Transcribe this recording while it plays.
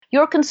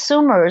your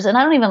consumers, and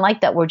I don't even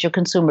like that word, your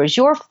consumers,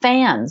 your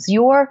fans,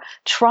 your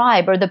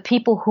tribe are the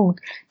people who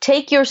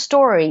take your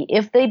story.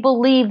 If they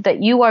believe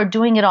that you are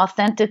doing it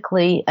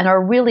authentically and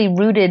are really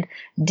rooted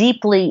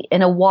deeply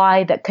in a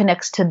why that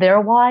connects to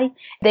their why,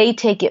 they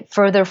take it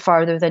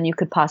farther than you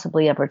could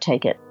possibly ever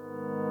take it.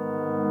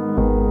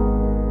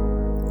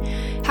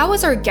 How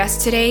was our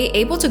guest today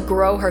able to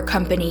grow her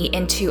company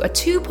into a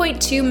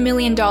 $2.2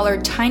 million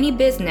tiny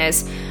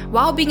business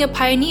while being a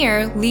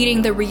pioneer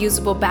leading the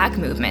reusable bag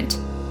movement?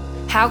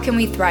 How can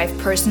we thrive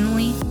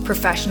personally,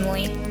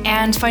 professionally,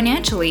 and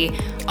financially,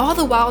 all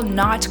the while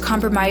not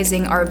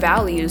compromising our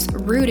values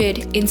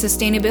rooted in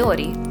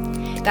sustainability?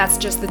 That's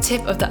just the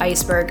tip of the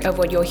iceberg of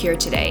what you'll hear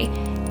today.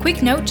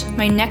 Quick note,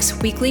 my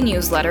next weekly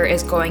newsletter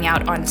is going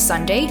out on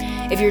Sunday.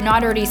 If you're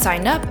not already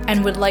signed up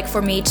and would like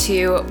for me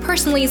to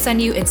personally send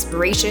you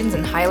inspirations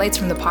and highlights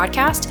from the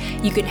podcast,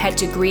 you can head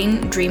to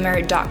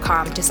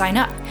greendreamer.com to sign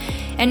up.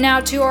 And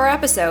now to our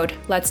episode.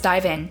 Let's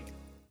dive in.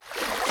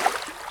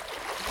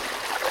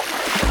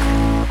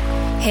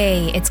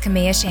 Hey, it's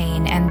Kamea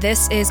Shane, and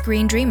this is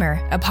Green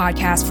Dreamer, a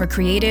podcast for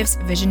creatives,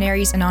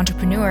 visionaries, and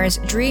entrepreneurs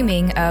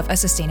dreaming of a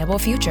sustainable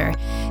future.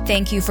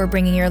 Thank you for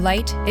bringing your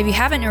light. If you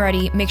haven't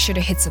already, make sure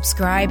to hit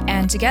subscribe,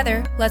 and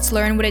together, let's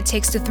learn what it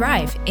takes to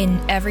thrive in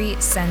every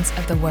sense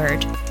of the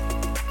word.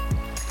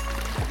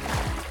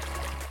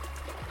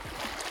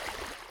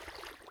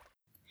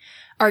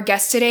 Our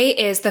guest today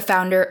is the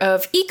founder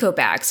of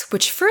ECOBAGS,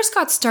 which first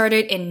got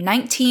started in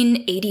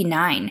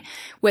 1989.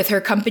 With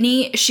her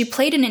company, she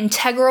played an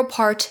integral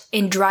part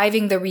in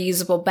driving the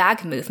reusable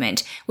bag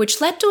movement, which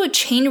led to a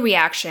chain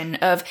reaction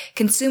of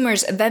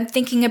consumers then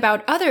thinking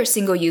about other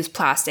single-use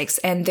plastics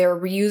and their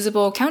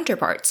reusable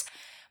counterparts.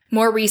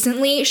 More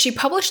recently, she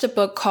published a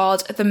book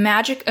called The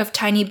Magic of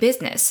Tiny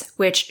Business,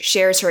 which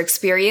shares her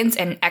experience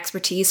and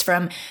expertise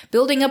from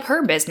building up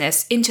her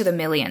business into the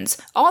millions,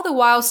 all the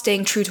while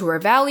staying true to her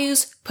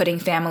values, putting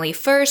family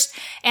first,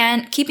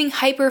 and keeping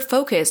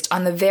hyper-focused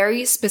on the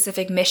very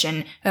specific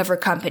mission of her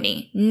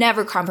company,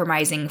 never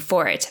compromising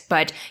for it,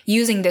 but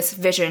using this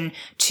vision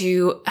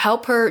to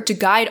help her to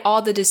guide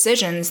all the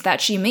decisions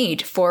that she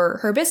made for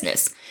her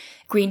business.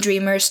 Green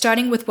Dreamer,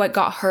 starting with what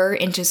got her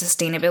into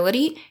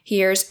sustainability,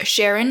 here's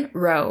Sharon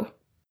Rowe.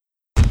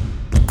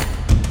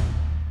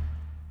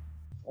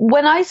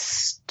 When I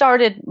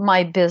started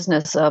my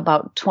business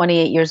about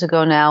 28 years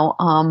ago now,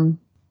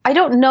 I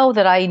don't know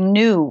that I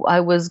knew I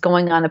was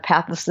going on a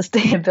path of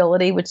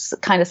sustainability, which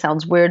kind of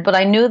sounds weird, but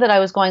I knew that I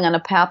was going on a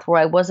path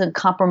where I wasn't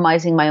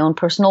compromising my own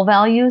personal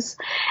values.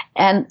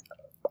 And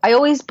I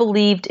always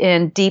believed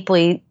in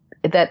deeply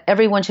that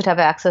everyone should have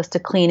access to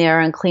clean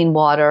air and clean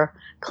water,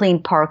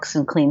 clean parks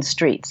and clean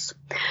streets.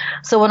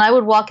 So when I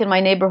would walk in my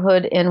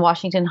neighborhood in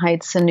Washington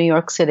Heights in New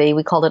York City,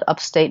 we called it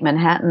upstate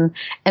Manhattan,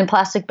 and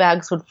plastic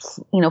bags would,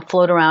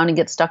 float around and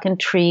get stuck in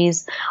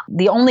trees.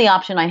 The only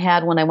option I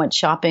had when I went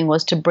shopping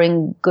was to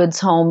bring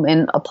goods home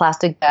in a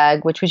plastic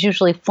bag, which was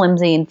usually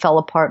flimsy and fell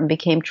apart and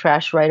became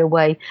trash right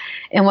away.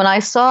 And when I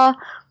saw,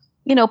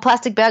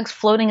 plastic bags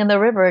floating in the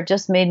river, it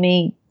just made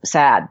me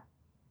sad.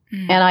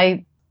 And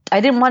I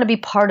didn't want to be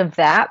part of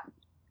that.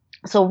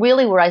 So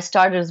really where I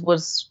started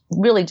was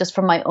really just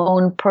from my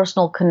own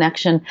personal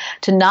connection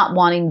to not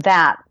wanting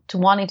that, to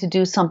wanting to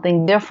do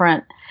something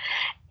different.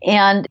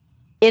 And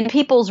in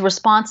people's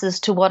responses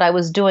to what I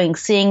was doing,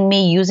 seeing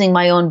me using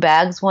my own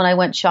bags when I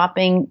went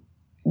shopping,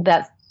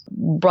 that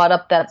brought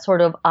up that sort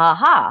of,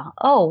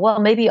 oh, well,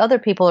 maybe other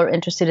people are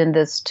interested in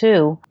this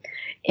too.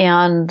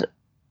 And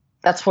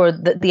that's where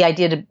the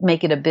idea to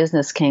make it a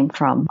business came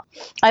from.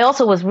 I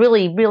also was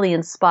really, really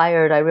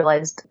inspired. I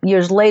realized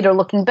years later,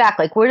 looking back,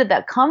 where did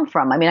that come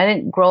from? I mean, I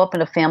didn't grow up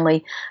in a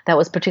family that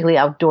was particularly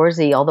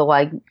outdoorsy, although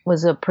I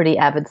was a pretty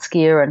avid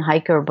skier and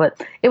hiker,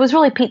 but it was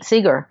really Pete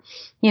Seeger,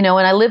 and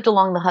I lived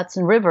along the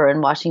Hudson River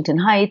in Washington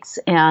Heights,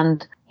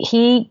 and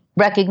he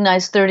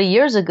recognized 30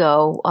 years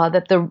ago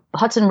that the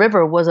Hudson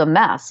River was a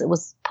mess. It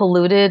was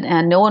polluted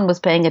and no one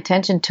was paying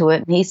attention to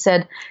it. And he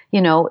said,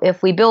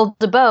 if we build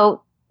a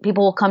boat,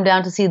 people will come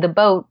down to see the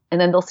boat, and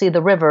then they'll see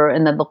the river,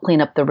 and then they'll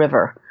clean up the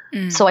river.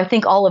 So I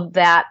think all of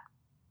that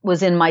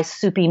was in my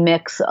soupy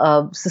mix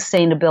of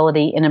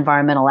sustainability and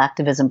environmental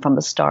activism from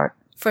the start.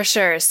 For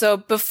sure. So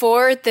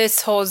before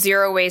this whole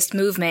zero waste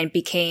movement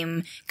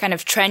became kind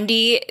of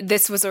trendy,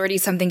 this was already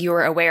something you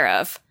were aware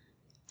of.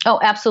 Oh,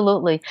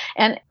 absolutely.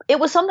 And it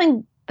was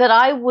something that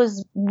I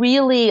was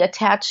really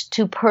attached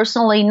to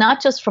personally,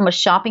 not just from a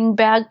shopping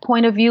bag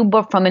point of view,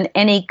 but from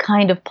any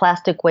kind of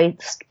plastic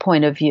waste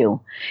point of view.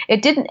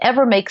 It didn't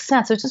ever make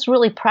sense. It was just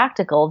really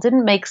practical. It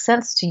didn't make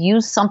sense to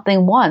use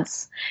something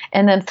once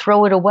and then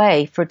throw it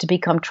away for it to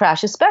become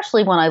trash,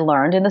 especially when I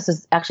learned, and this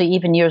is actually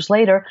even years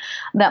later,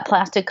 that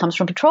plastic comes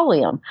from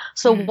petroleum.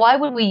 So why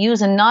would we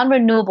use a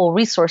non-renewable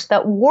resource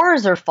that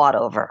wars are fought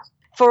over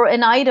for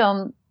an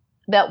item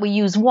that we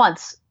use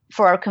once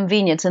for our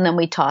convenience and then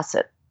we toss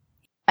it?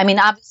 I mean,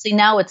 obviously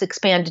now it's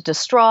expanded to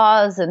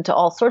straws and to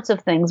all sorts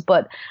of things,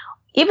 but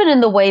even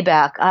in the way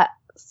back,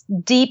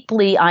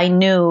 deeply I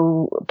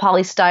knew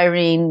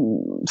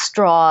polystyrene,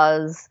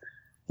 straws,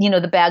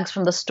 the bags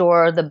from the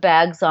store, the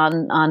bags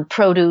on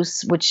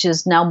produce, which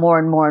is now more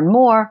and more and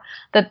more,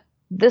 that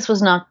this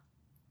was not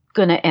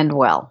going to end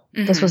well.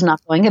 Mm-hmm. This was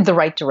not going in the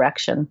right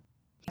direction.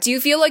 Do you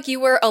feel like you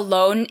were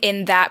alone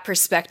in that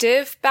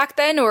perspective back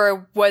then,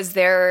 or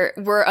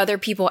were other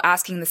people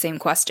asking the same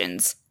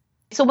questions?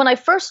 So when I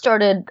first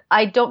started,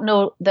 I don't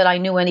know that I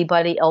knew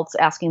anybody else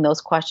asking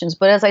those questions.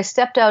 But as I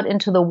stepped out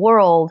into the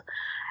world,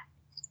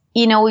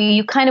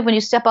 you kind of, when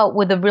you step out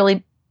with a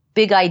really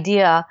big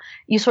idea,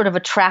 you sort of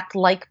attract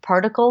like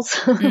particles.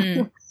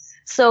 Mm.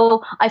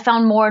 So I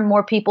found more and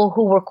more people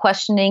who were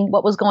questioning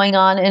what was going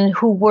on and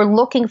who were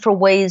looking for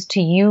ways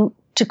to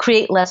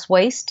create less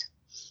waste,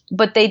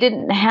 but they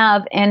didn't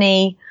have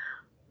any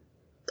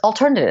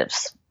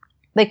alternatives.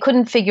 They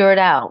couldn't figure it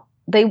out.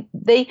 They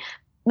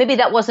maybe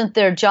that wasn't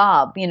their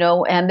job,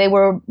 and they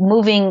were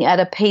moving at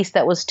a pace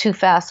that was too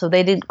fast, so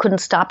they couldn't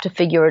stop to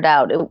figure it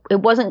out. It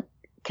wasn't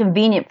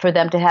convenient for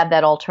them to have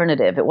that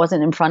alternative. It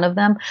wasn't in front of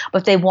them,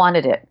 but they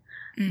wanted it.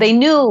 Mm. They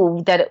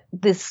knew that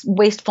this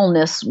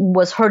wastefulness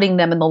was hurting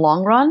them in the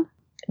long run,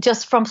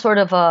 just from sort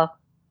of a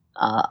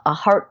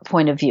heart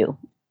point of view.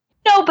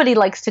 Nobody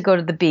likes to go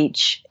to the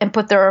beach and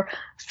put their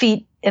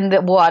feet in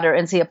the water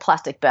and see a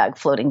plastic bag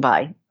floating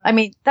by. I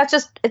mean,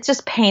 it's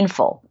just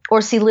painful.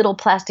 Or see little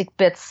plastic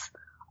bits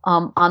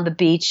on the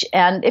beach.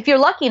 And if you're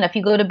lucky enough,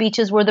 you go to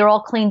beaches where they're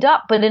all cleaned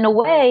up. But in a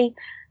way,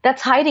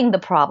 that's hiding the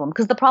problem,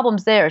 because the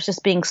problem's there. It's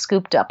just being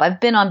scooped up. I've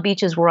been on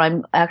beaches where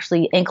I'm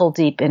actually ankle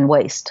deep in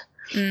waste.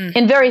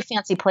 In very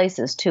fancy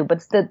places too, but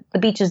it's the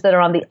beaches that are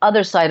on the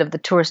other side of the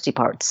touristy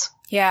parts.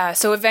 Yeah,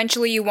 so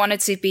eventually you wanted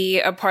to be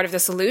a part of the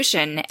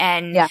solution,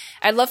 and yeah.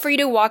 I'd love for you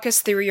to walk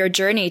us through your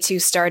journey to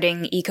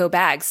starting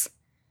ECOBAGS.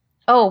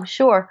 Oh,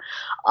 sure.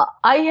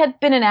 I had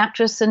been an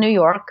actress in New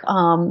York,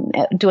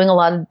 doing a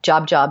lot of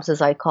jobs,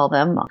 as I call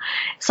them.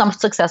 Some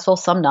successful,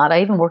 some not.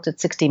 I even worked at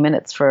 60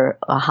 Minutes for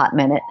a hot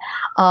minute.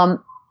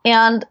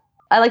 And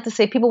I like to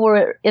say people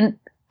were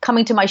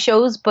coming to my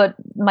shows, but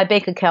my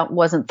bank account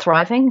wasn't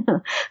thriving.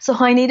 So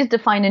I needed to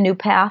find a new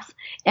path.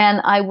 And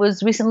I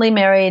was recently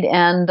married,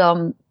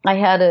 and I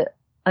had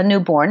a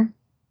newborn,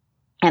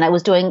 and I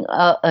was doing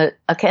an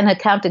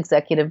account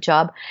executive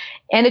job,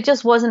 and it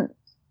just wasn't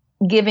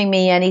giving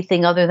me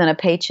anything other than a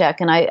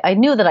paycheck. And I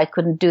knew that I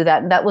couldn't do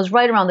that. And that was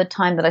right around the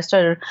time that I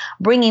started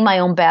bringing my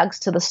own bags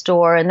to the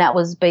store. And that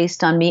was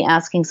based on me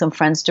asking some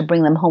friends to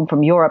bring them home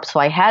from Europe. So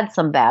I had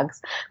some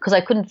bags because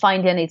I couldn't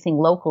find anything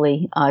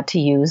locally to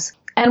use.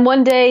 And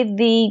one day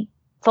the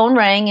phone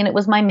rang, and it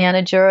was my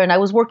manager, and I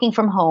was working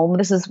from home.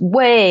 This is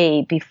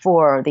way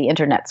before the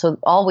internet. So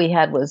all we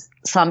had was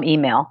some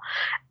email.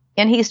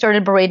 And he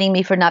started berating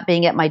me for not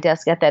being at my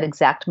desk at that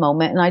exact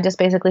moment. And I just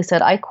basically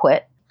said, I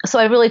quit. So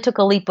I really took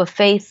a leap of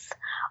faith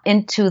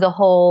into the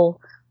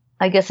whole,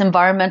 I guess,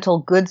 environmental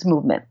goods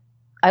movement.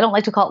 I don't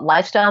like to call it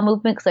lifestyle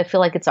movement because I feel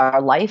like it's our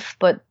life,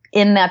 but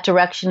in that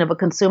direction of a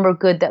consumer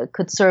good that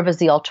could serve as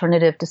the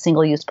alternative to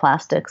single-use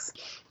plastics.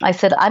 I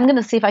said, I'm going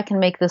to see if I can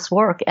make this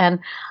work. And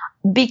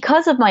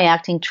because of my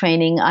acting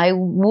training, I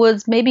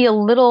was maybe a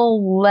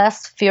little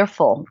less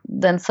fearful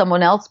than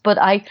someone else, but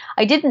I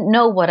didn't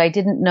know what I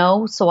didn't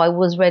know, so I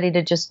was ready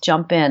to just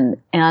jump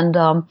in. And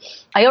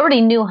I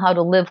already knew how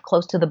to live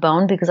close to the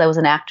bone because I was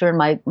an actor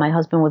and my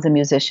husband was a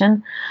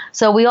musician.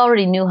 So we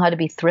already knew how to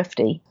be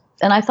thrifty.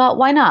 And I thought,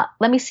 why not?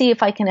 Let me see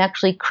if I can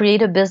actually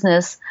create a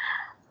business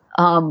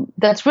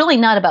that's really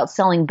not about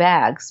selling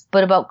bags,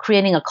 but about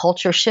creating a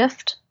culture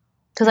shift.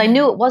 Because I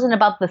knew it wasn't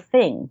about the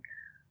thing.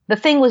 The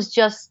thing was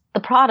just, the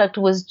product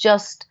was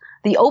just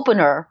the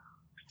opener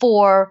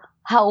for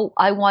how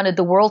I wanted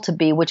the world to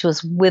be, which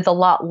was with a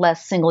lot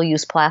less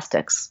single-use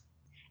plastics.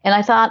 And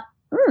I thought,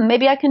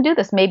 maybe I can do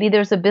this. Maybe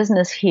there's a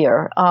business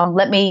here.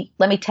 Let me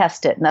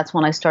test it. And that's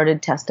when I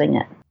started testing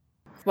it.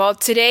 Well,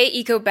 today,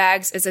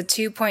 ECOBAGS is a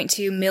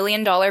 $2.2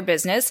 million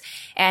business,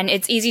 and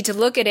it's easy to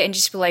look at it and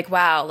just be like,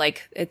 wow,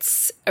 like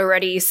it's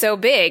already so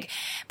big.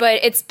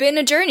 But it's been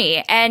a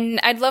journey, and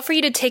I'd love for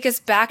you to take us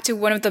back to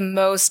one of the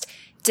most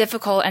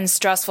difficult and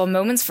stressful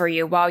moments for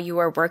you while you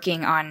were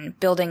working on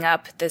building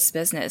up this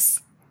business.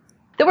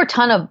 There were a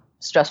ton of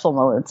stressful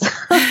moments.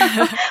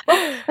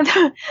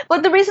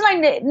 But the reason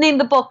I named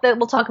the book that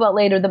we'll talk about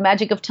later, The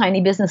Magic of Tiny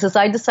Businesses,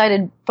 I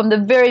decided from the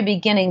very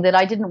beginning that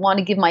I didn't want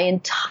to give my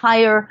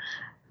entire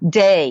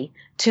day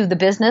to the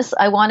business.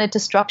 I wanted to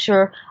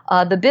structure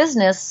the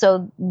business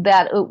so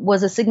that it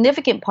was a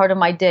significant part of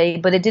my day,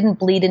 but it didn't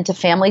bleed into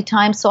family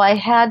time. So I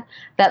had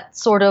that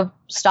sort of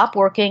stop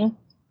working,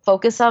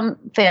 focus on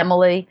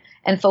family,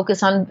 and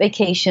focus on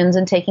vacations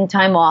and taking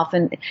time off.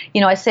 And,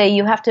 I say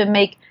you have to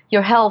make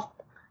your health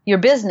your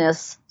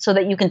business so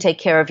that you can take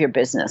care of your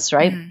business,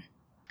 right? Mm.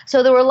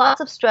 So there were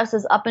lots of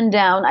stresses up and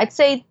down. I'd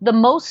say the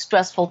most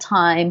stressful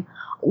time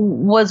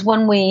was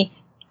when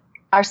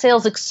our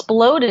sales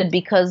exploded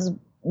because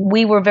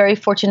we were very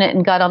fortunate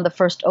and got on the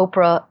first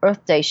Oprah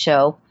Earth Day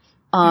show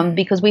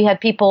because we had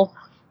people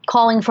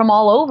calling from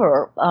all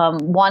over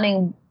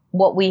wanting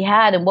what we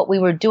had and what we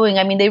were doing.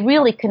 I mean, they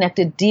really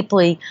connected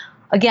deeply,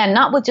 again,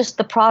 not with just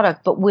the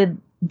product, but with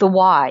the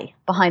why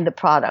behind the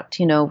product,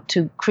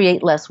 to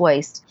create less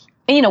waste.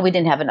 And, we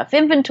didn't have enough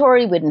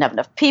inventory. We didn't have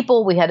enough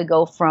people. We had to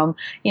go from,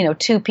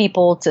 2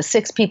 people to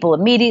 6 people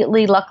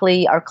immediately.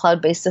 Luckily, our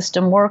cloud-based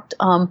system worked.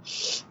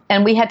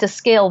 And we had to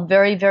scale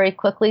very, very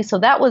quickly. So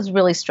that was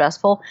really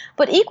stressful.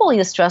 But equally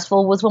as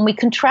stressful was when we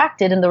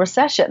contracted in the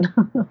recession.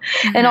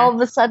 And all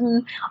of a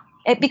sudden,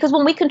 because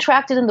when we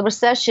contracted in the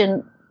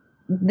recession,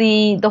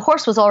 the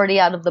horse was already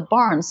out of the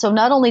barn. So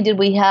not only did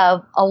we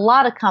have a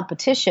lot of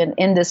competition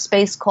in this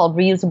space called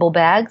reusable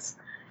bags,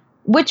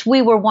 which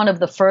we were one of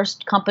the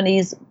first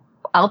companies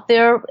out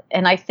there,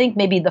 and I think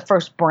maybe the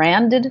first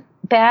branded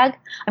bag.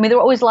 I mean, there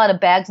were always a lot of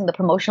bags in the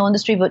promotional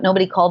industry, but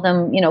nobody called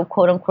them,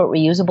 quote unquote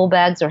reusable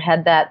bags or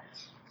had that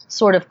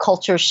sort of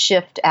culture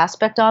shift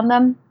aspect on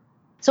them.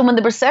 So when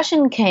the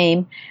recession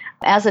came,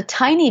 as a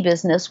tiny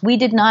business, we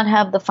did not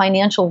have the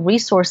financial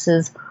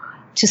resources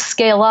to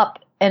scale up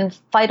and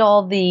fight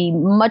all the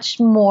much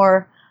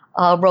more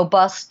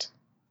robust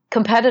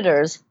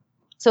competitors.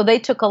 So they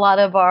took a lot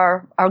of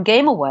our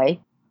game away,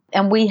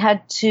 and we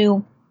had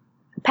to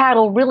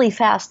paddle really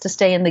fast to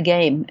stay in the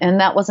game,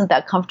 and that wasn't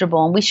that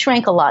comfortable. And we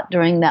shrank a lot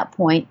during that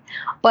point,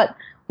 but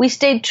we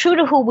stayed true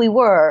to who we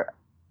were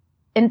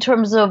in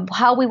terms of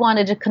how we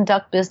wanted to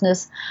conduct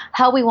business,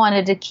 how we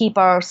wanted to keep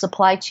our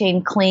supply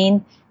chain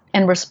clean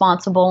and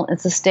responsible and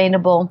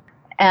sustainable.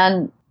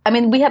 And I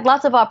mean, we had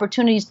lots of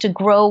opportunities to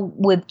grow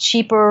with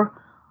cheaper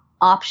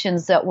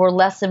options that were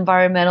less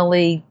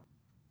environmentally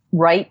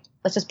right.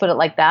 Let's just put it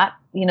like that,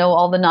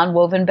 all the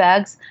non-woven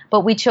bags,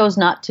 but we chose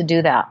not to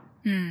do that.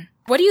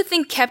 What do you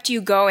think kept you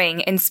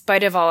going in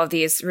spite of all of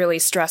these really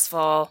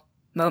stressful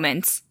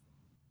moments?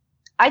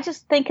 I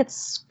just think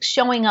it's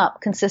showing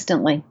up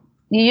consistently.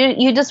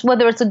 You just,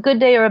 whether it's a good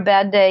day or a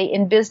bad day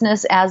in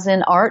business, as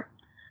in art,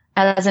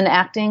 as in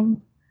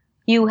acting,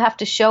 you have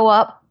to show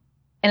up,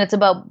 and it's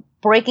about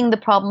breaking the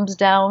problems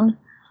down.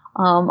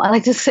 I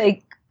like to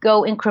say,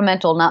 go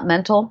incremental, not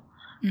mental.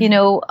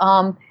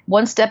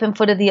 One step in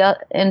front of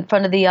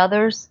the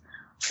others.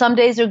 Some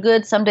days are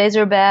good, some days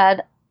are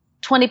bad.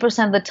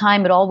 20% of the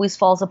time, it always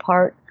falls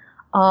apart.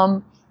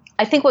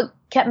 I think what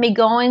kept me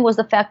going was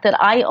the fact that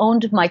I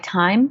owned my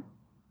time.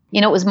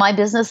 It was my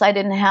business. I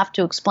didn't have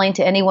to explain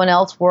to anyone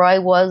else where I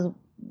was,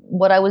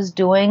 what I was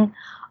doing.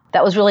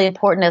 That was really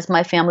important as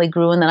my family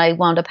grew. And then I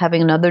wound up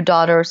having another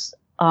daughter.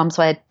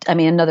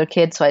 Another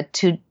kid. So I had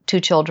two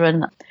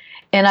children.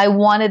 And I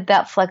wanted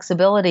that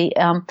flexibility.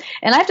 And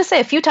I have to say,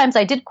 a few times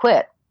I did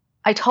quit.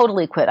 I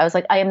totally quit. I was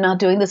like, I am not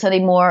doing this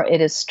anymore. It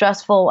is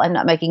stressful. I'm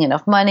not making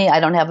enough money. I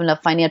don't have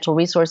enough financial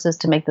resources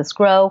to make this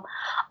grow.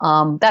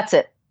 That's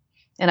it.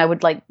 And I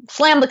would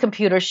slam the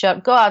computer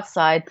shut, go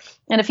outside.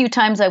 And a few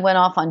times I went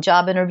off on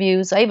job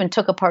interviews. I even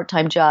took a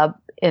part-time job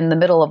in the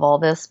middle of all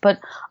this. But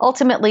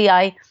ultimately,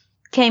 I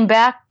came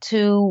back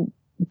to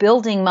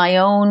building my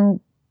own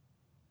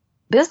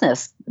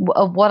business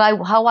of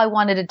how I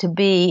wanted it to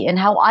be and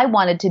how I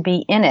wanted to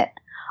be in it,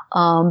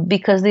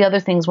 because the other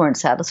things weren't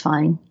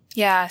satisfying.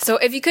 Yeah. So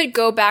if you could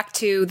go back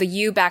to the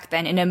you back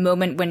then in a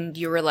moment when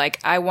you were like,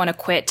 I want to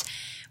quit,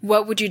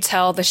 what would you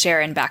tell the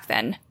Sharon back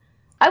then?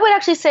 I would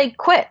actually say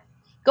quit.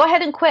 Go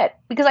ahead and quit.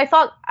 Because I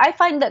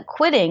find that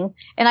quitting,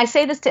 and I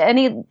say this to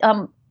any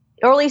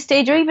early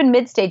stage or even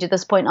mid stage at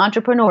this point,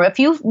 entrepreneur, if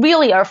you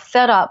really are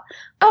fed up,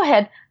 go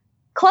ahead,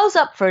 close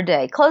up for a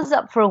day, close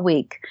up for a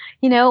week,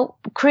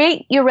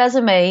 create your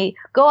resume,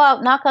 go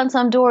out, knock on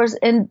some doors,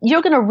 and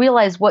you're going to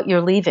realize what you're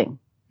leaving.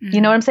 Mm-hmm.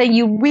 You know what I'm saying?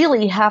 You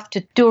really have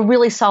to do a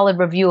really solid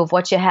review of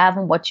what you have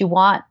and what you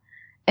want.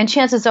 And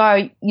chances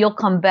are you'll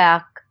come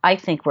back, I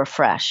think,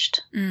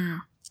 refreshed.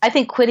 I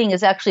think quitting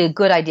is actually a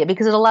good idea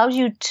because it allows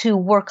you to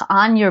work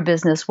on your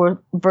business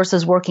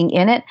versus working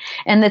in it.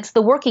 And it's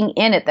the working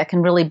in it that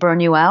can really burn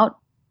you out.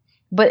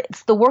 But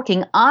it's the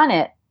working on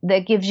it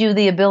that gives you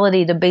the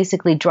ability to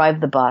basically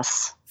drive the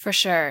bus. For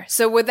sure.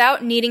 So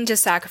without needing to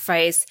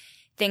sacrifice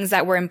things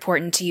that were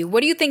important to you,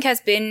 what do you think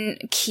has been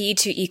key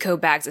to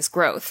ECOBAGS'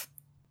 growth?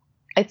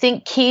 I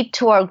think key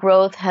to our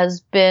growth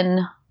has been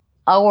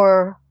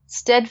our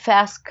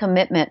steadfast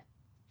commitment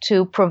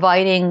to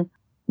providing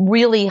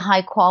really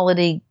high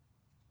quality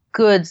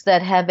goods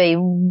that have a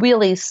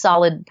really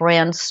solid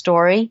brand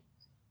story,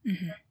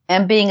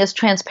 and being as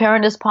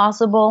transparent as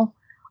possible,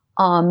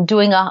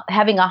 having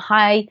a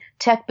high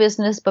tech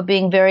business, but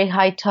being very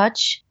high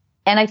touch.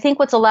 And I think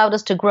what's allowed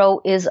us to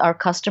grow is our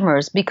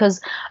customers,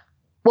 because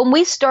when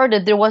we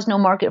started, there was no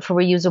market for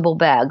reusable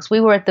bags. We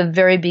were at the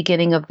very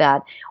beginning of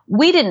that.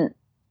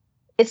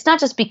 It's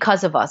not just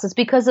because of us. It's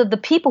because of the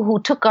people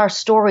who took our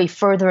story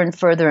further and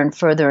further and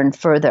further and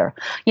further.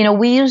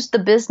 We used the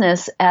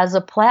business as a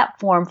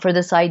platform for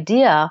this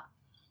idea,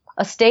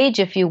 a stage,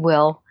 if you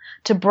will,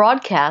 to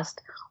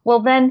broadcast. Well,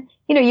 then,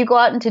 you go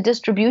out into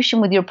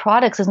distribution with your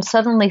products and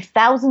suddenly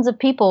thousands of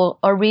people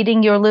are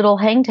reading your little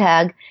hang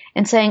tag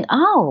and saying,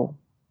 oh,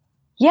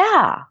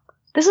 yeah,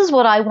 this is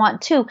what I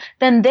want too,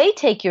 then they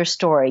take your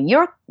story.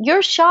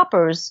 Your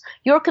shoppers,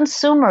 your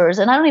consumers,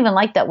 and I don't even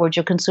like that word,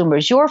 your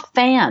consumers, your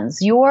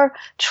fans, your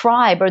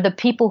tribe are the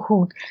people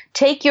who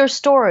take your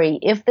story.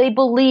 If they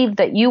believe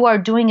that you are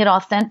doing it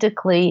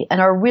authentically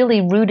and are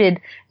really rooted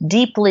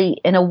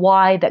deeply in a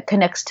why that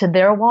connects to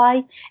their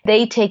why,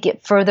 they take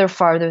it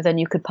farther than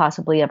you could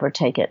possibly ever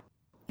take it.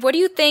 What do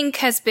you think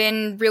has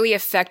been really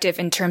effective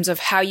in terms of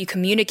how you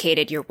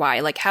communicated your why?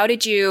 Like, how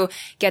did you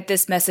get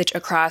this message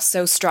across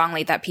so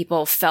strongly that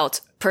people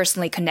felt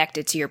personally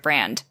connected to your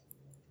brand?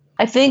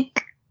 I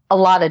think a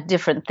lot of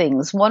different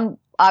things. One,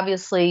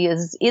 obviously,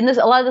 is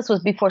a lot of this was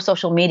before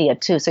social media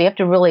too. So you have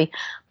to really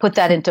put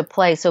that into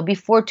play. So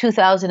before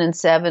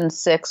 2007,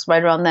 6,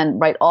 right around then,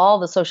 right, all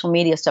the social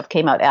media stuff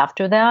came out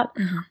after that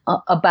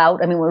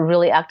were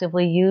really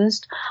actively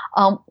used.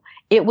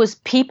 It was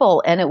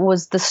people and it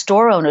was the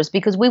store owners,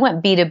 because we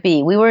went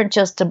B2B. We weren't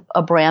just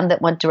a brand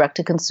that went direct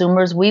to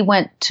consumers. We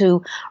went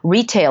to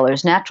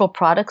retailers. Natural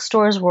product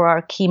stores were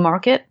our key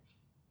market.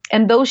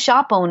 And those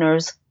shop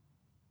owners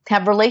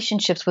have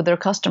relationships with their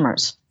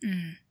customers.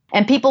 Mm.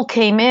 And people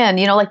came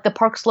in, like the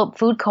Park Slope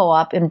Food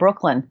Co-op in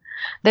Brooklyn.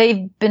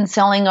 They've been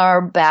selling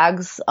our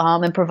bags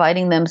and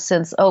providing them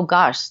since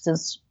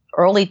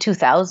early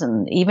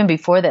 2000, even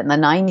before that in the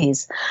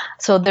 90s.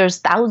 So there's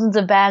thousands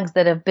of bags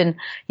that have been,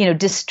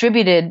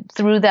 distributed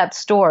through that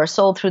store,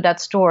 sold through that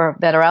store,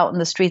 that are out in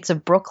the streets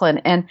of Brooklyn.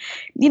 And,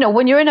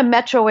 when you're in a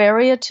metro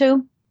area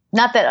too,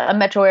 not that a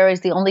metro area is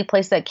the only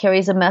place that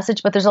carries a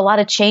message, but there's a lot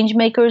of change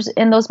makers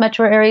in those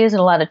metro areas and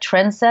a lot of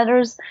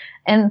trendsetters,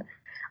 and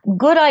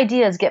good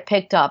ideas get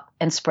picked up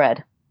and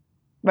spread,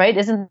 right?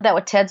 Isn't that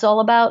what TED's all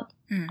about?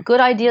 Mm. Good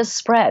ideas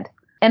spread.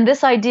 And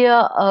this idea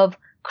of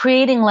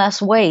creating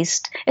less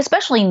waste,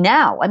 especially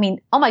now. I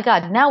mean, oh my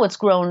God, now it's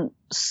grown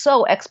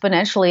so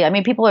exponentially. I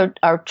mean, people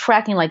are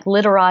tracking, like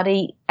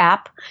Literati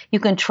app. You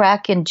can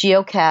track and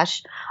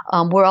geocache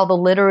where all the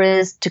litter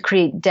is to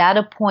create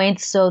data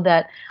points so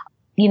that,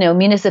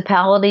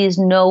 municipalities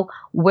know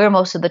where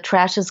most of the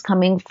trash is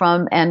coming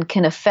from and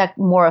can affect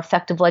more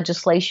effective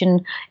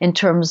legislation in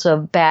terms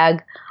of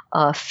bag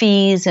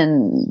fees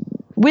and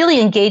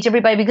really engage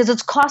everybody, because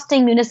it's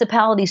costing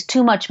municipalities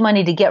too much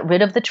money to get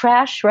rid of the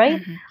trash,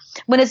 right? Mm-hmm.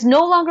 When it's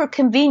no longer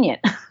convenient.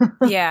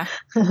 Yeah.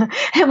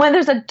 And when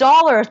there's a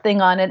dollar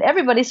thing on it,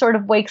 everybody sort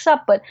of wakes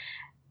up. But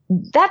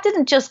that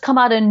didn't just come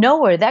out of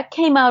nowhere. That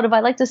came out of, I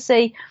like to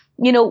say,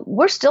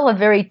 we're still a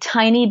very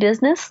tiny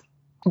business.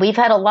 We've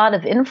had a lot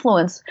of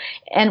influence,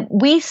 and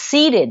we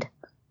seeded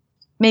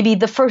maybe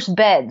the first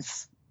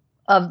beds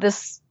of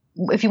this,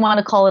 if you want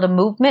to call it a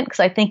movement,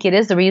 because I think it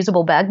is the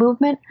reusable bag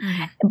movement.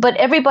 Mm-hmm. But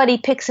everybody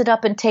picks it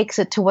up and takes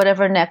it to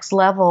whatever next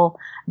level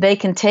they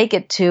can take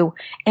it to.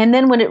 And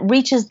then when it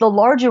reaches the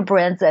larger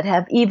brands that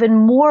have even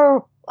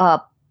more,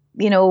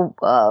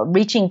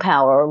 reaching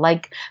power,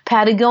 like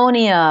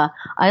Patagonia,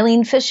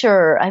 Eileen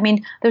Fisher. I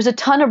mean, there's a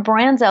ton of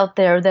brands out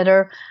there that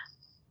are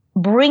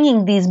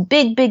bringing these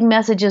big, big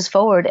messages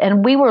forward.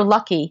 And we were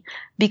lucky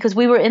because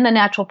we were in the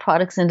natural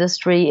products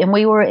industry and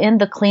we were in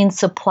the clean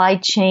supply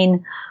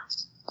chain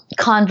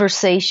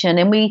conversation,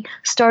 and we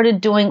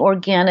started doing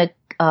organic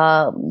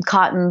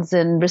cottons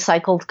and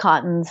recycled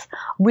cottons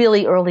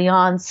really early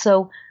on.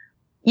 So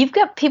you've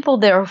got people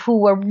there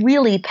who are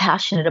really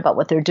passionate about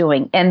what they're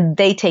doing, and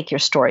they take your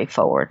story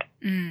forward.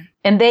 Mm.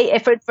 And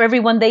for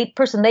everyone they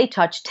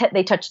touch,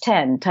 they touch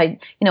 10, and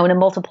it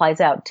multiplies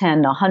out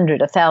 10,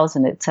 100,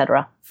 1,000,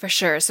 etc. For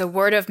sure. So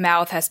word of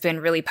mouth has been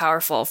really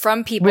powerful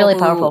from people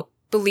who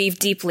believe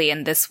deeply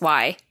in this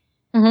why.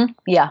 Mm-hmm.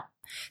 Yeah.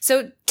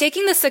 So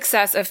taking the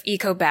success of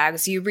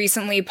EcoBags, you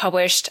recently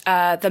published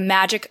The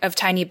Magic of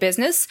Tiny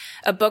Business,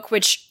 a book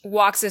which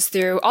walks us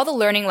through all the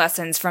learning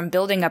lessons from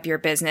building up your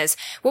business.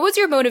 What was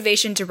your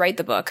motivation to write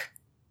the book?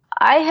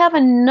 I have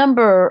a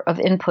number of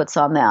inputs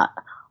on that.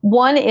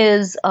 One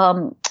is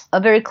a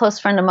very close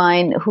friend of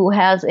mine who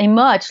has a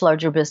much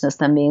larger business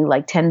than me,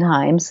 like 10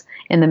 times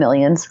in the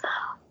millions,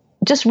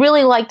 just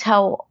really liked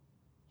how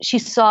she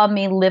saw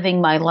me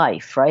living my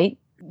life, right?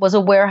 Was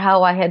aware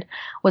how I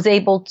was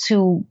able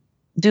to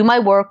do my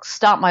work,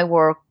 stop my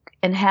work,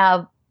 and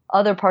have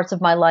other parts of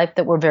my life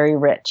that were very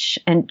rich.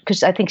 And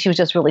because I think she was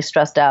just really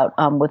stressed out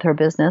with her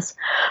business.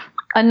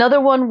 Another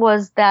one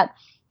was that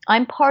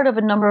I'm part of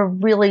a number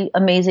of really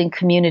amazing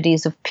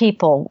communities of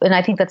people. And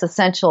I think that's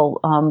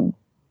essential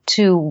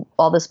to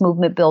all this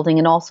movement building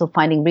and also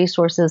finding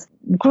resources.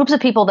 Groups of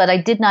people that I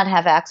did not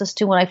have access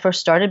to when I first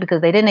started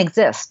because they didn't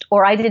exist,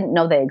 or I didn't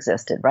know they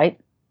existed, right?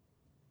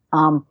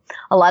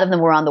 A lot of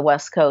them were on the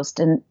West Coast,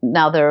 and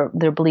now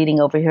they're bleeding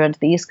over here into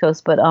the East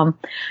Coast. But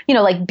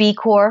like B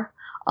Corps,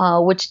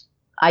 which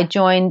I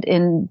joined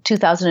in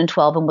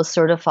 2012 and was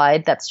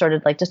certified. That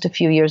started like just a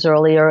few years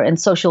earlier. And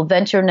Social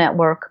Venture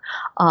Network,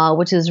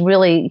 which is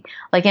really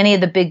like any of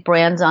the big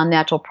brands on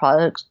natural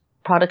product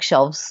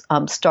shelves,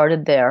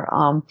 started there.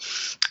 And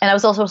I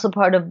was also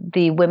part of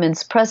the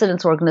Women's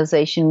Presidents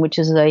Organization, which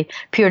is a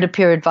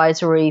peer-to-peer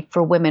advisory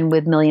for women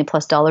with $1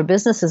 million+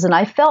 businesses. And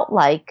I felt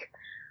like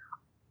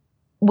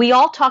we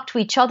all talk to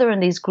each other in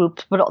these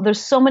groups, but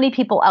there's so many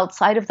people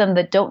outside of them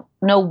that don't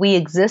know we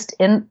exist,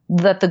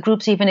 that the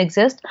groups even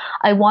exist.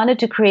 I wanted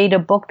to create a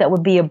book that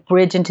would be a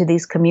bridge into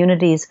these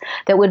communities,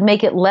 that would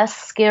make it less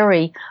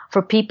scary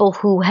for people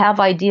who have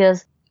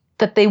ideas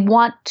that they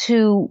want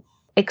to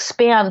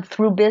expand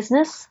through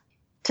business,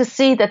 to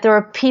see that there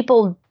are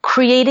people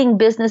creating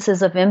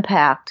businesses of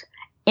impact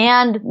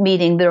and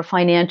meeting their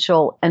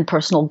financial and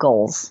personal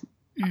goals.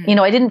 Mm-hmm.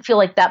 I didn't feel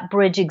like that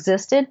bridge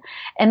existed.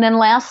 And then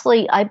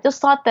lastly, I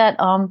just thought that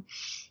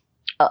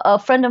a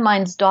friend of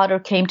mine's daughter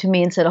came to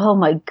me and said, "Oh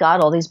my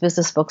God, all these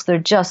business books, they're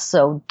just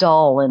so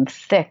dull and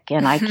thick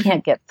and I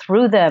can't get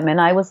through them."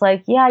 And I was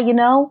like, yeah,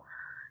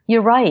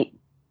 you're right.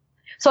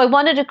 So I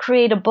wanted to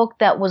create a book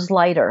that was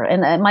lighter.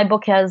 And my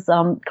book has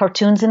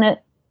cartoons in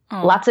it,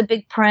 lots of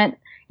big print,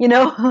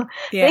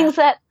 things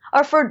that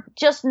are for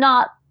just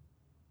not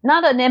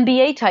an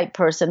MBA type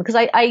person. Because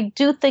I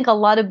do think a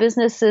lot of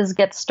businesses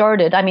get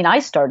started. I mean, I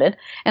started,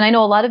 and I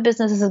know a lot of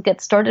businesses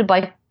get started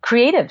by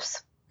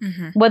creatives,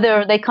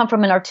 whether they come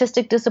from an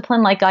artistic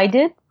discipline like I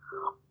did,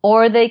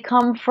 or they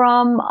come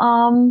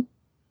from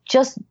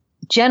just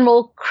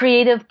general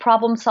creative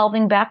problem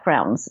solving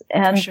backgrounds.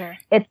 And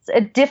it's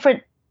a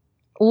different,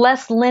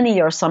 less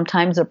linear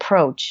sometimes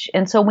approach.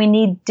 And so we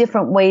need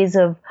different ways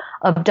of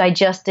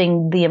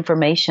digesting the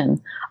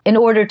information in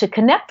order to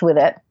connect with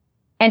it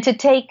and to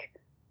take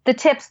the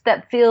tips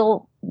that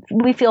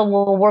we feel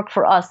will work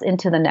for us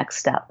into the next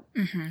step.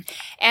 Mm-hmm.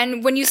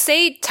 And when you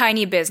say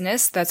tiny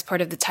business, that's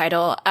part of the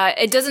title,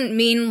 it doesn't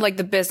mean like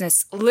the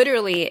business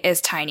literally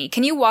is tiny.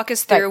 Can you walk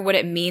us through what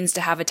it means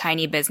to have a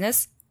tiny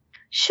business?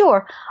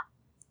 Sure.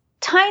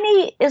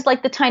 Tiny is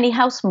like the tiny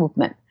house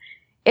movement.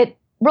 It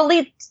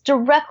relates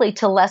directly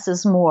to less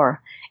is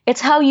more. It's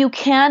how you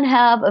can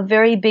have a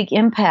very big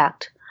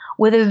impact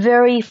with a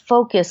very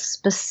focused,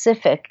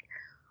 specific,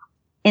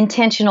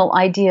 intentional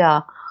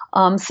idea.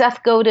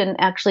 Seth Godin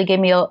actually gave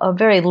me a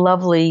very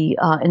lovely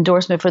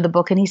endorsement for the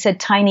book, and he said,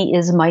 "Tiny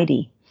is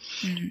mighty."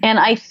 Mm-hmm. And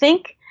I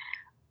think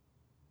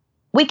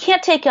we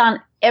can't take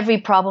on every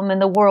problem in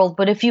the world,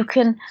 but if you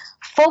can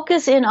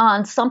focus in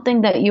on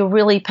something that you're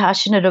really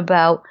passionate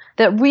about,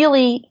 that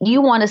really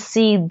you want to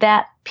see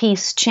that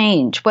piece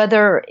change,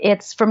 whether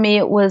it's, for me,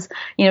 it was,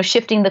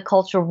 shifting the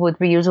culture with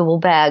reusable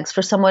bags.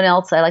 For someone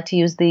else, I like to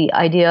use the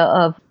idea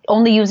of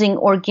only using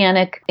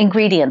organic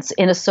ingredients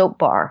in a soap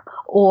bar,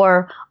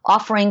 or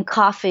offering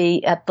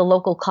coffee at the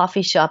local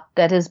coffee shop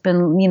that has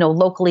been,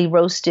 locally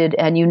roasted,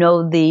 and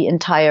the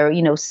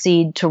entire,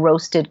 seed to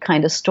roasted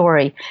kind of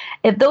story.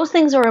 If those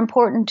things are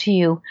important to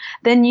you,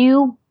 then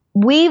you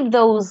weave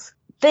those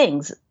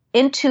things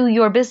into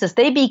your business.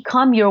 They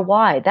become your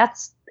why.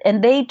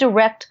 And they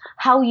direct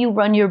how you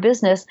run your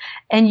business,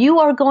 and you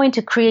are going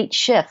to create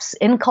shifts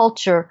in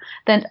culture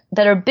that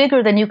are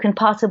bigger than you can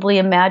possibly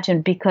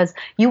imagine, because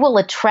you will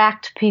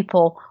attract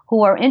people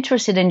who are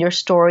interested in your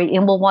story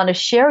and will want to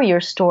share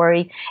your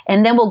story,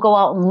 and then will go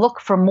out and look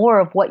for more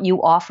of what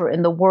you offer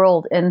in the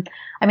world. And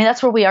I mean,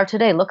 that's where we are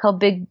today. Look how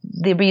big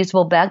the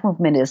reusable bag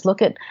movement is.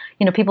 Look at,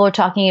 people are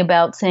talking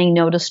about saying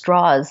no to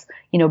straws,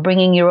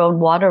 bringing your own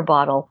water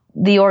bottle.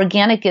 The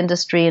organic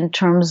industry in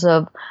terms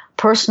of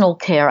personal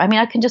care. I mean,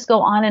 I can just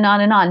go on and on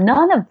and on.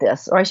 None of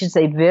this, or I should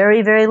say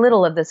very, very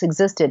little of this,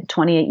 existed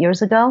 28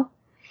 years ago.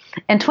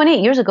 And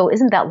 28 years ago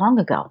isn't that long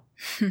ago.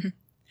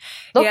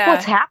 Look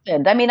what's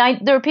happened. I mean,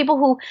 there are people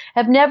who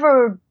have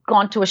never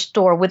gone to a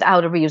store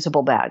without a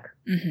reusable bag.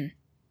 Mm-hmm.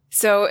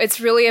 So it's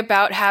really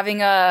about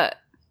having a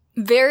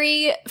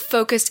very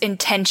focused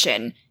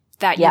intention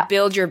that you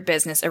build your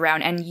business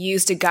around and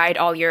use to guide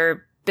all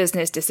your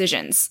business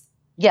decisions.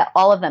 Yeah,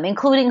 all of them,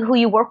 including who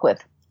you work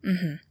with.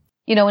 Mm-hmm.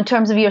 In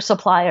terms of your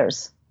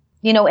suppliers,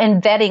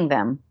 and vetting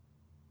them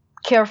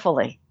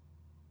carefully.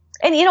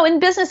 And, in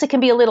business, it can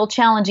be a little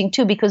challenging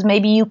too, because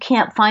maybe you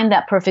can't find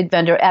that perfect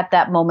vendor at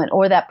that moment,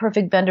 or that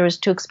perfect vendor is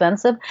too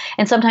expensive.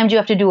 And sometimes you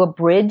have to do a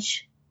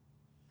bridge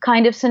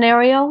kind of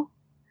scenario.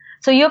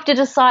 So you have to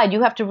decide,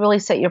 you have to really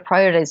set your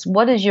priorities.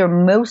 What is your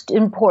most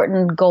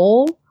important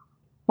goal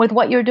with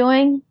what you're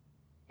doing?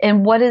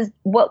 And what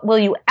will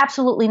you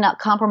absolutely not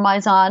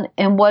compromise on?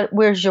 And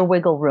where's your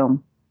wiggle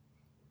room?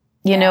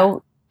 You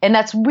know? And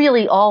that's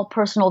really all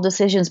personal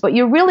decisions, but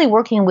you're really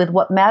working with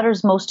what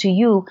matters most to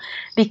you,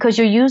 because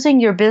you're using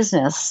your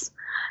business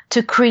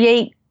to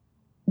create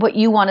what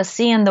you want to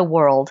see in the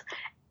world.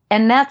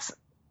 And that's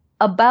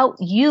about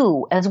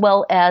you as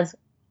well as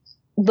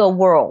the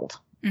world,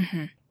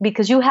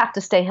 because you have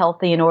to stay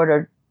healthy in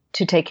order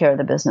to take care of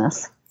the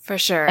business. For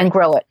sure. And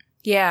grow it.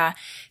 Yeah.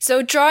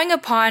 So drawing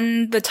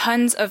upon the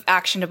tons of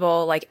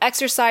actionable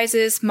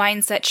exercises,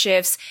 mindset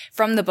shifts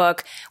from the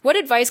book, what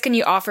advice can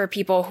you offer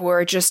people who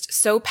are just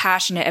so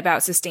passionate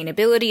about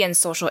sustainability and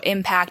social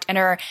impact and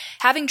are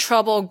having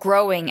trouble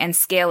growing and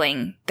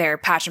scaling their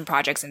passion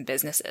projects and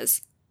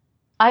businesses?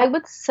 I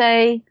would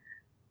say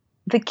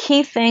the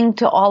key thing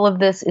to all of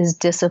this is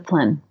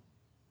discipline.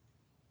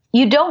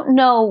 You don't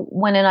know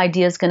when an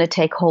idea is going to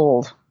take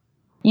hold.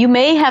 You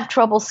may have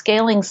trouble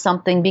scaling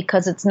something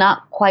because it's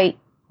not quite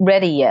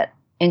ready yet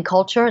in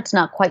culture. It's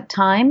not quite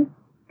time.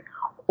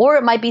 or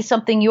it might be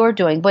something you're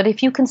doing. But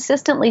if you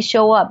consistently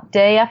show up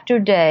day after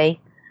day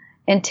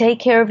and take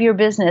care of your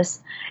business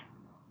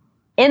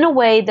in a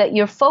way that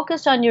you're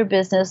focused on your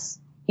business,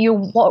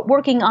 you're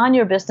working on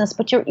your business,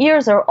 but your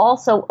ears are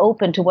also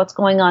open to what's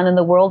going on in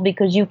the world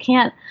because you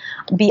can't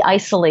be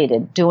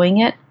isolated doing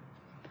it.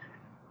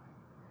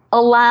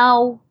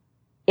 Allow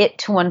it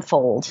to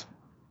unfold.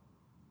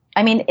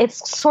 I mean,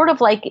 it's sort of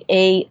like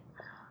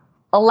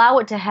allow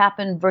it to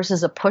happen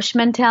versus a push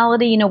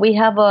mentality. You know, we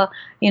have a,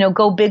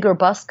 go big or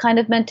bust kind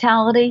of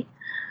mentality.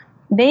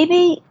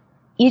 Maybe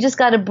you just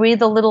got to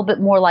breathe a little bit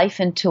more life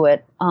into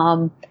it.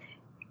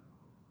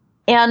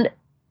 And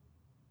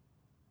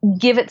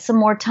give it some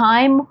more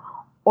time,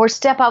 or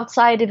step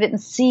outside of it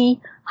and see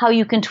how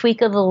you can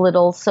tweak it a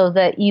little so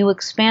that you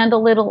expand a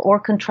little or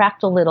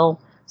contract a little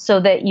so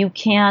that you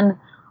can,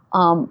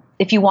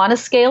 if you want to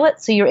scale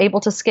it, so you're able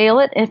to scale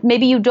it. If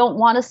maybe you don't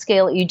want to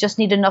scale it, you just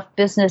need enough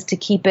business to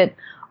keep it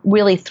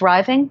really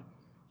thriving,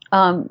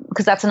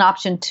 because that's an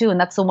option too, and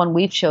that's the one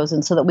we've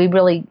chosen, so that we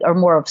really are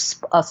more of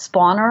a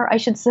spawner, I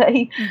should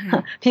say. Mm-hmm.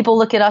 People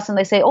look at us and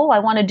they say, "Oh, I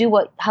want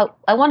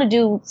to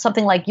do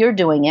something like you're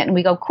doing it," and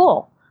we go,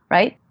 "Cool."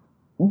 Right?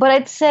 But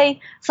I'd say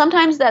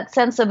sometimes that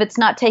sense of it's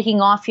not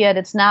taking off yet,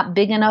 it's not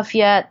big enough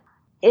yet,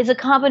 is a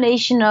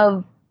combination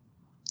of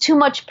too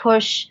much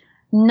push,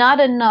 not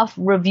enough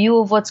review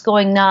of what's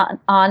going on,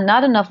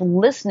 not enough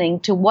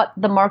listening to what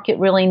the market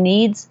really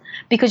needs,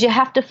 because you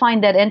have to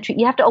find that entry.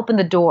 You have to open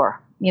the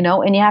door,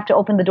 and you have to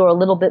open the door a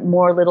little bit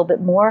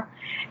more.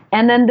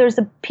 And then there's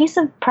a piece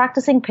of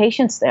practicing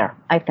patience there,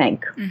 I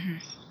think. Mm-hmm.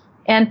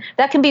 And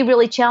that can be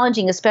really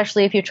challenging,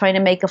 especially if you're trying to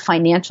make a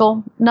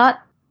financial nut.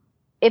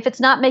 If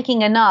it's not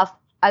making enough,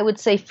 I would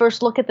say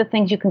first look at the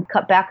things you can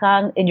cut back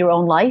on in your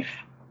own life,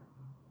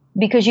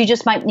 because you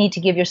just might need to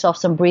give yourself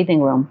some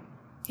breathing room.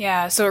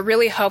 Yeah, so it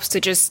really helps to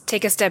just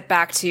take a step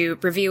back to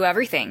review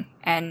everything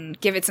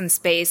and give it some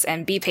space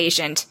and be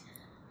patient.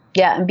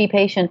 Yeah, and be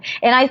patient.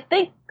 And I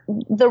think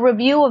the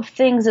review of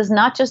things is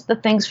not just the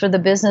things for the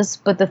business,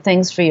 but the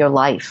things for your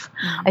life.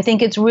 Mm-hmm. I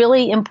think it's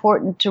really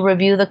important to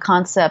review the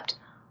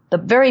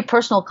very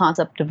personal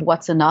concept of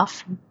what's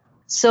enough,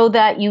 so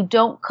that you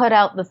don't cut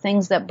out the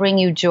things that bring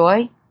you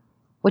joy,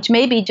 which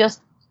may be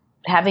just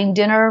having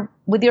dinner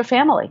with your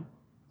family,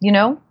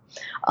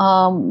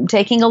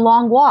 taking a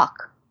long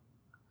walk.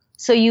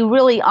 So you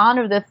really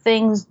honor the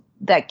things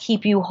that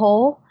keep you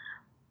whole,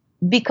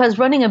 because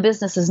running a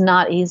business is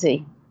not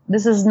easy.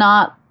 This is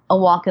not a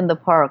walk in the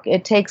park.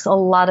 It takes a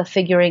lot of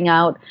figuring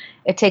out.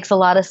 It takes a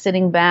lot of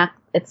sitting back.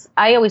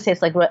 I always say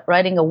it's like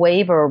riding a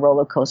wave or a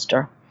roller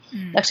coaster.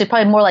 Actually,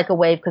 probably more like a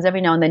wave, because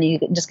every now and then you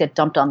just get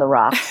dumped on the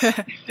rocks.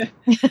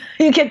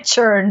 You get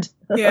churned.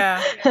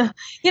 Yeah. And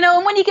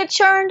when you get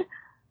churned,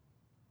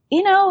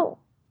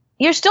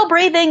 you're still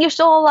breathing, you're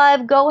still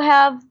alive. Go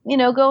out.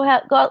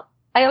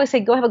 I always say,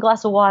 go have a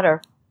glass of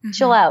water. Mm-hmm.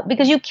 Chill out,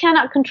 because you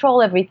cannot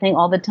control everything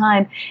all the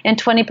time. And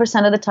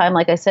 20% of the time,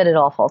 like I said, it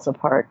all falls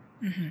apart.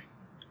 Mm-hmm.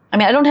 I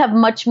mean, I don't have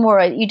much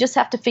more. You just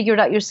have to figure it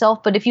out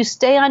yourself. But if you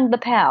stay on the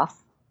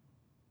path,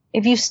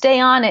 if you stay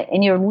on it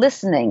and you're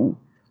listening,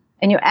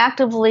 and you're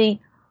actively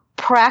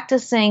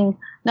practicing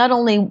not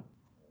only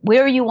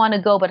where you want to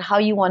go, but how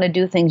you want to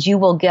do things, you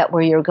will get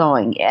where you're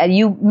going. And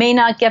you may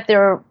not get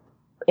there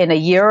in a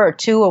year or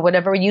two or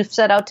whatever you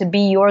set out to be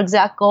your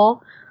exact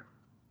goal,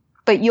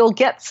 but you'll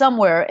get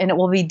somewhere, and it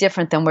will be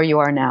different than where you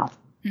are now.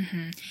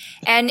 Mm-hmm.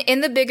 And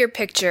in the bigger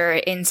picture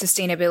in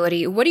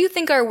sustainability, what do you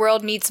think our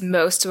world needs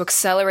most to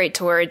accelerate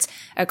towards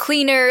a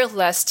cleaner,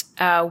 less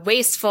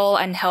wasteful,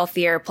 and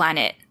healthier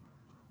planet?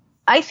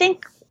 I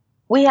think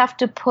we have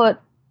to put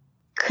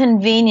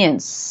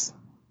convenience.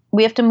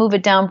 We have to move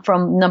it down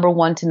from number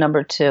one to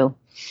number two.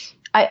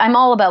 I'm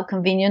all about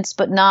convenience,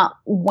 but not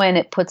when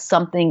it puts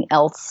something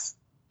else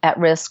at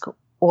risk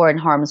or in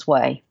harm's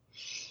way.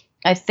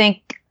 I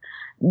think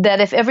that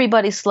if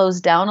everybody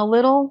slows down a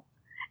little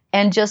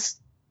and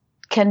just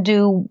can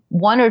do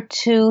one or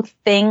two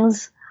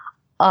things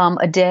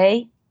a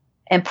day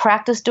and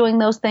practice doing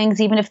those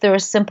things, even if they're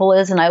as simple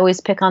as, and I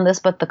always pick on this,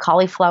 but the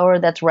cauliflower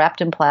that's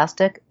wrapped in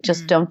plastic,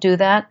 just don't do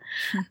that.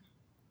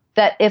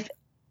 That if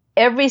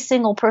every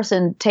single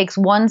person takes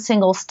one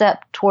single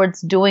step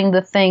towards doing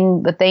the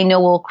thing that they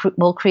know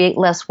will create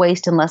less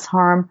waste and less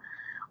harm,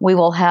 we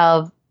will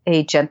have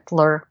a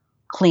gentler,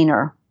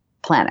 cleaner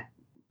planet.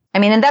 I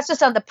mean, and that's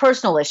just on the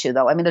personal issue,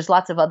 though. I mean, there's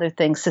lots of other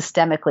things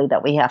systemically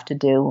that we have to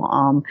do,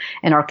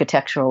 and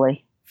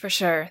architecturally. For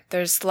sure.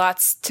 There's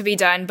lots to be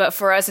done, but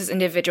for us as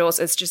individuals,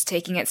 it's just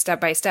taking it step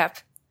by step.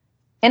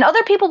 And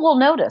other people will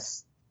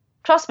notice.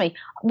 Trust me,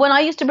 when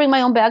I used to bring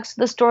my own bags to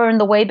the store in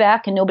the way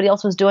back and nobody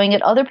else was doing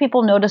it, other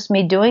people noticed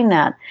me doing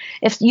that.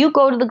 If you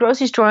go to the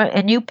grocery store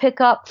and you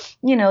pick up,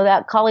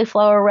 that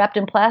cauliflower wrapped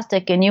in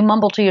plastic and you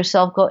mumble to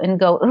yourself,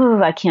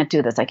 ooh, I can't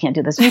do this.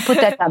 You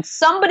put that down.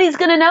 Somebody's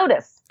going to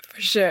notice.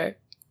 For sure.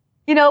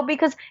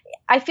 Because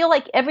I feel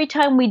like every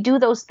time we do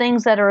those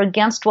things that are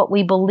against what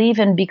we believe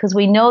in, because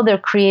we know they're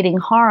creating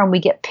harm, we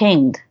get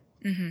pinged.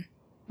 Mm-hmm.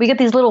 We get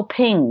these little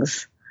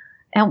pings.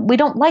 And we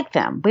don't like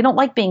them. We don't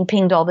like being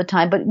pinged all the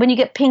time. But when you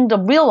get pinged a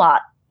real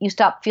lot, you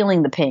stop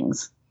feeling the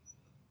pings.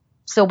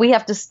 So we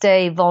have to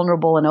stay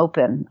vulnerable and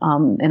open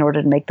in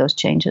order to make those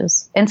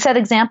changes and set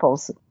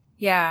examples.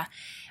 Yeah.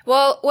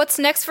 Well, what's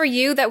next for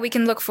you that we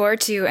can look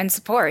forward to and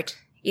support,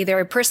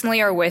 either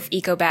personally or with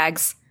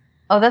ECOBAGS?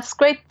 Oh, that's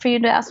great for you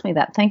to ask me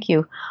that. Thank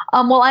you.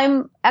 Well,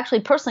 I'm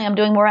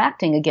doing more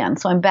acting again.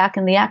 So I'm back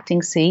in the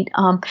acting seat.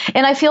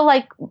 And I feel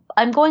like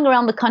I'm going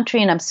around the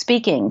country and I'm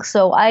speaking.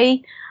 So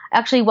I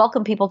actually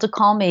welcome people to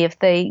call me if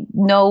they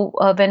know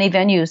of any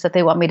venues that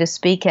they want me to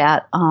speak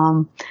at.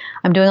 I'm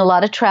doing a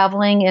lot of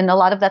traveling, and a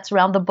lot of that's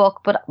around the book.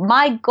 But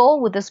my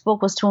goal with this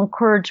book was to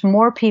encourage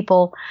more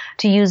people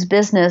to use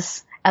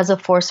business as a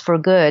force for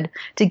good,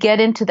 to get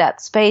into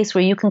that space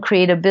where you can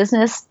create a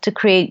business, to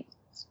create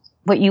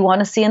what you want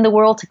to see in the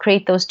world, to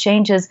create those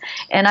changes.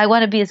 And I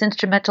want to be as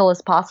instrumental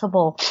as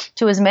possible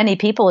to as many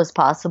people as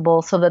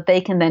possible so that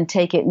they can then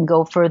take it and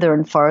go further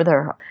and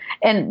farther.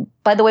 And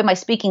by the way, my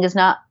speaking is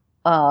not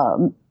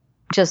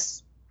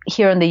just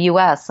here in the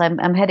U.S.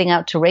 I'm heading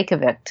out to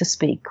Reykjavik to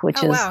speak, which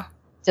is wow.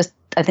 just,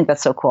 I think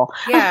that's so cool.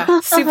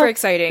 Yeah, super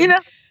exciting.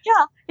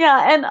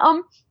 Yeah.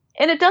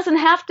 And it doesn't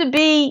have to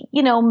be,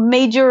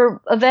 major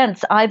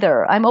events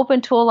either. I'm open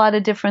to a lot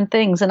of different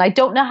things, and I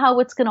don't know how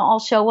it's going to all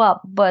show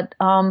up, but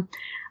that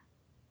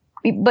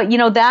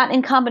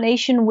in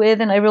combination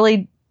with, and I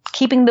really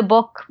keeping the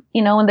book,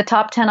 in the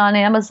top 10 on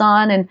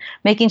Amazon and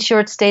making sure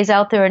it stays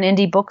out there in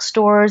indie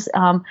bookstores,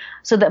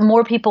 so that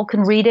more people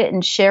can read it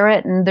and share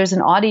it. And there's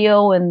an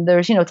audio, and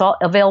there's, it's all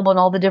available in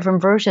all the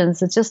different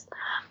versions. It's just,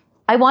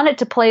 I want it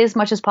to play as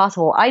much as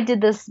possible. I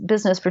did this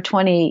business for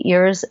 28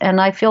 years,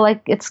 and I feel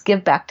like it's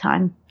give back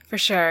time. For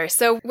sure.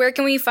 So where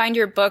can we find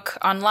your book,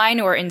 online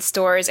or in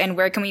stores, and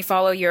where can we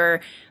follow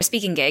your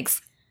speaking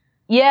gigs?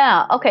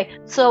 Yeah. Okay.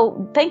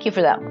 So thank you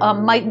for that.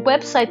 My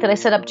website that I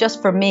set up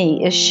just for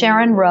me is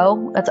Sharon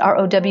Rowe. That's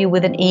ROW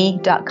with an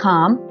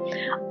E.com.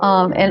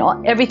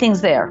 And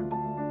everything's there.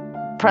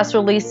 Press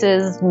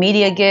releases,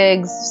 media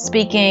gigs,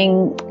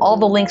 speaking, all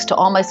the links to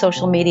all my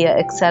social media,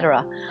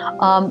 etc.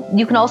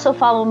 You can also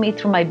follow me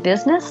through my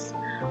business,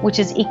 which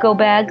is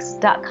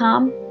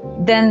ECOBAGS.com.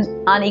 Then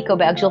on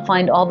ECOBAGS, you'll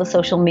find all the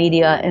social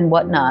media and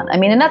whatnot.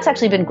 And that's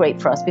actually been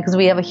great for us because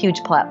we have a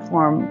huge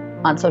platform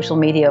on social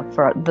media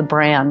for the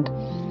brand.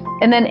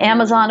 And then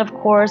Amazon, of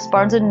course,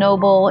 Barnes &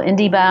 Noble,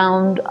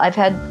 IndieBound. I've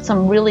had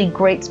some really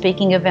great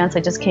speaking events.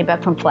 I just came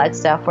back from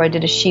Flagstaff where I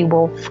did a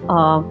She-Wolf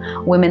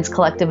women's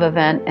collective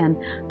event. And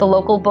the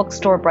local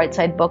bookstore,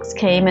 Brightside Books,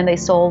 came and they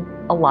sold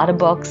a lot of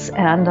books.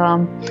 And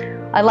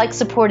I like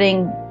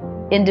supporting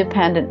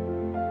independent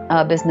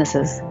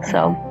businesses.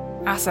 So,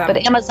 awesome.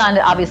 But Amazon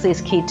obviously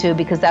is key too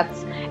because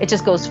it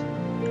just goes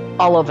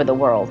all over the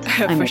world.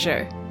 For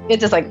sure.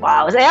 It's just like,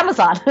 wow, it's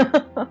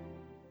Amazon.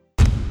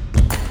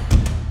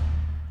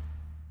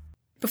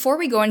 Before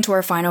we go into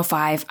our final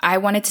 5, I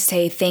wanted to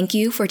say thank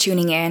you for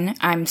tuning in.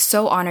 I'm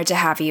so honored to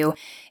have you.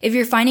 If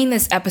you're finding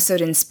this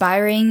episode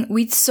inspiring,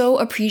 we'd so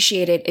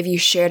appreciate it if you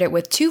shared it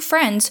with 2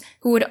 friends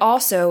who would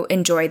also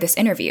enjoy this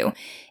interview.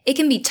 It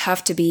can be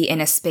tough to be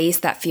in a space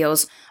that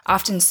feels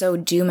often so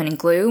doom and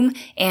gloom,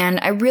 and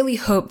I really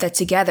hope that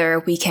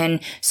together we can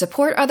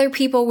support other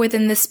people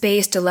within this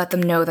space to let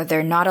them know that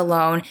they're not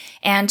alone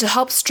and to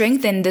help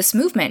strengthen this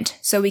movement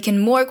so we can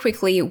more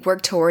quickly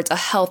work towards a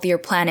healthier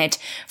planet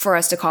for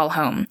us to call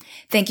home.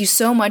 Thank you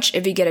so much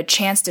if you get a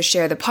chance to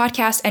share the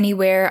podcast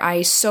anywhere.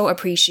 I so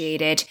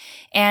appreciate it.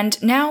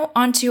 And now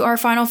on to our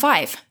final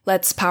 5.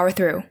 Let's power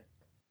through.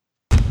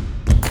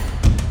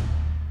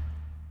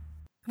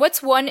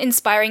 What's one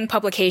inspiring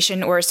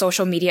publication or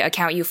social media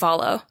account you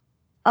follow?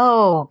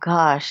 Oh,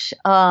 gosh.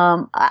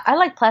 I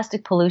like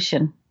plastic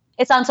pollution.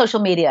 It's on social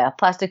media,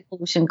 Plastic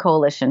Pollution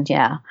Coalition,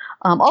 yeah.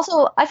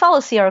 Also, I follow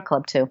Sierra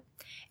Club, too.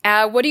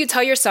 What do you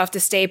tell yourself to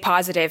stay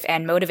positive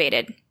and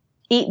motivated?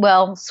 Eat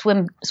well,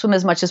 swim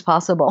as much as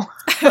possible.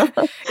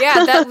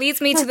 Yeah, that leads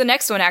me to the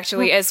next one,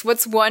 actually, is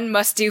what's one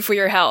must-do for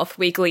your health,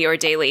 weekly or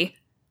daily?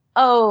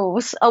 Oh,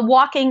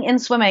 walking and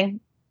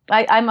swimming.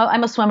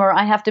 I'm a swimmer.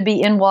 I have to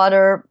be in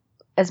water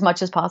as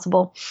much as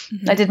possible.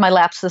 Mm-hmm. I did my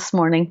laps this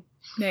morning.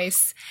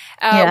 Nice.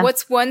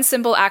 What's one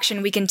simple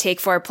action we can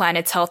take for our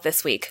planet's health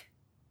this week?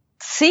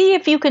 See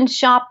if you can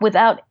shop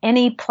without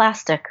any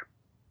plastic.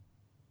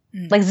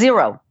 Like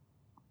zero.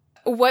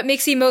 What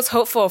makes you most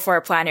hopeful for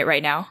our planet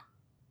right now?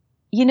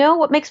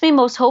 What makes me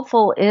most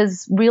hopeful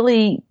is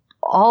really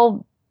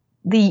all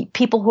the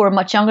people who are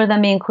much younger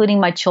than me, including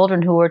my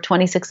children who are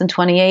 26 and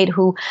 28,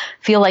 who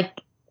feel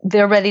like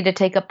they're ready to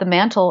take up the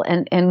mantle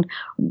and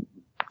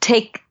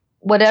take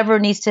whatever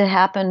needs to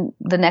happen,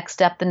 the next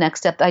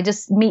step. I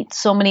just meet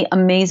so many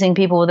amazing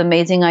people with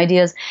amazing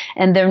ideas,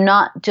 and they're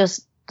not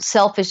just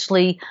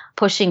selfishly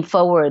pushing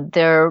forward.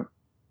 They're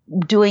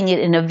doing it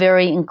in a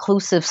very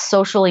inclusive,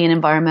 socially and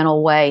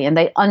environmental way. And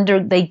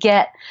they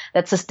get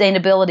that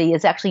sustainability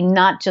is actually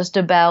not just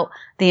about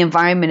the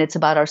environment. It's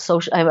about our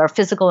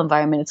physical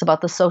environment. It's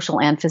about the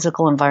social and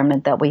physical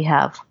environment that we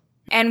have.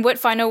 And what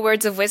final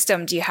words of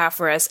wisdom do you have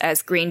for us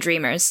as green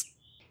dreamers?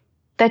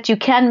 That you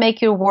can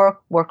make your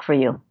work for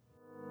you.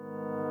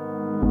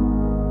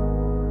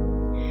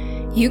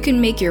 You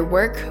can make your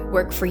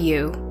work for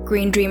you.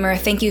 Green Dreamer,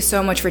 thank you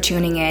so much for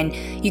tuning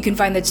in. You can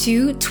find the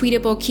 2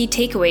 tweetable key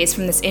takeaways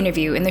from this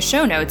interview in the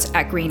show notes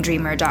at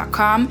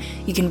greendreamer.com.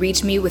 You can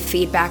reach me with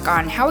feedback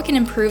on how I can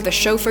improve the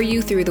show for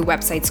you through the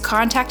website's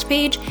contact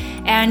page,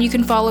 and you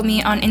can follow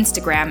me on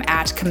Instagram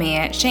at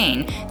Kamea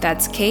Shane.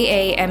 That's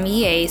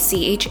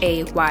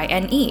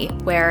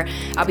KameaChayne, where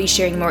I'll be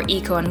sharing more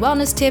eco and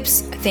wellness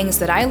tips, things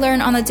that I learn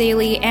on the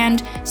daily,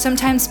 and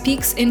sometimes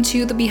peeks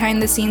into the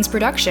behind-the-scenes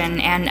production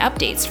and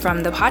updates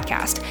from the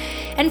podcast.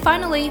 And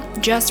finally,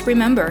 just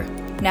remember,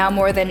 now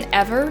more than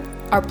ever,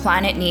 our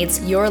planet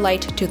needs your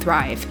light to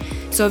thrive.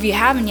 So if you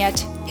haven't yet,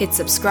 hit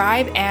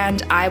subscribe,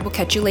 and I will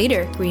catch you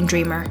later, Green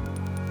Dreamer.